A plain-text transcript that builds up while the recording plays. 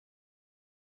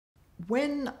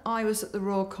When I was at the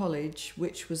Royal College,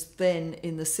 which was then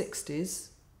in the 60s,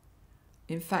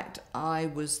 in fact, I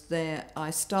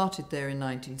started there in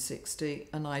 1960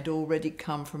 and I'd already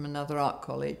come from another art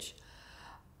college.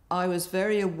 I was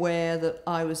very aware that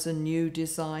I was a new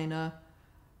designer,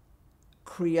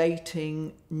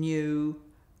 creating new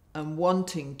and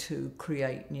wanting to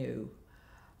create new.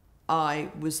 I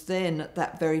was then, at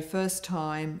that very first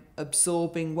time,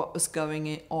 absorbing what was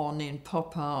going on in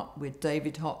pop art with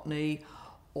David Hockney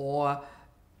or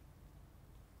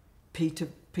Peter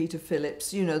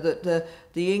Phillips, you know, the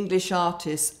English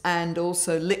artists, and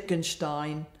also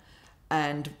Lichtenstein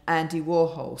and Andy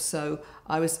Warhol. So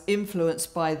I was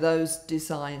influenced by those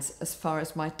designs as far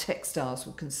as my textiles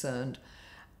were concerned.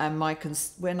 And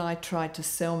when I tried to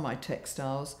sell my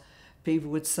textiles,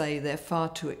 people would say they're far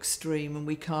too extreme and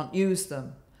we can't use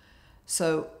them.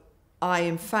 So I,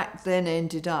 in fact, then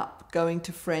ended up going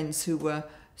to friends who were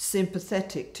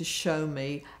sympathetic to show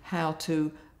me how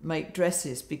to make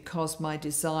dresses, because my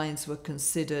designs were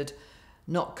considered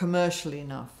not commercial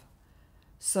enough.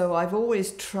 So I've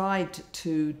always tried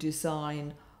to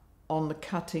design on the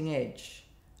cutting edge.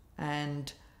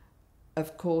 And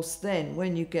of course then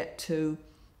when you get to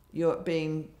you're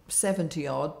being 70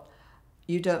 odd,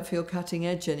 you don't feel cutting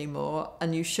edge anymore,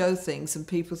 and you show things and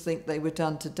people think they were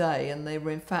done today and they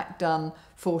were in fact done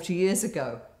 40 years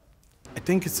ago. I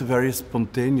think it's a very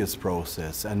spontaneous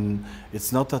process, and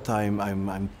it's not that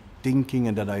I'm thinking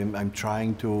and that I'm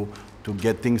trying to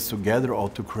get things together or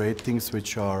to create things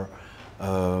which are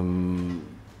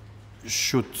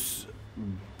should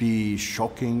be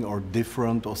shocking or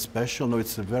different or special. No,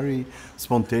 it's a very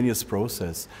spontaneous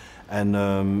process,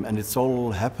 and it's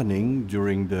all happening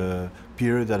during the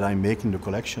period that I'm making the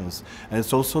collections. And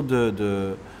it's also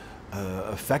the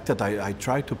fact that I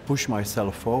try to push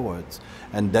myself forward,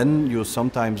 and then you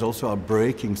sometimes also are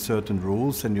breaking certain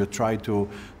rules, and you try to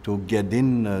get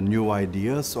in new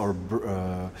ideas or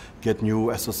get new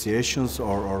associations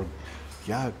or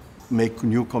make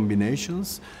new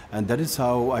combinations, and that is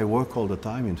how I work all the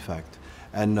time, in fact.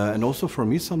 And also for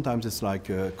me sometimes it's like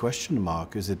a question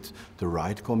mark. Is it the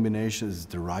right combination? Is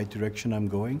it the right direction I'm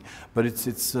going? But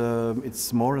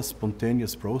it's more a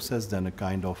spontaneous process than a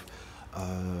kind of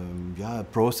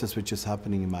process which is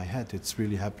happening in my head. It's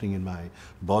really happening in my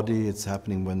body. It's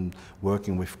happening when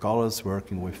working with colors,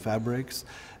 working with fabrics,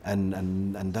 and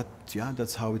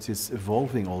that's how it is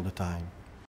evolving all the time.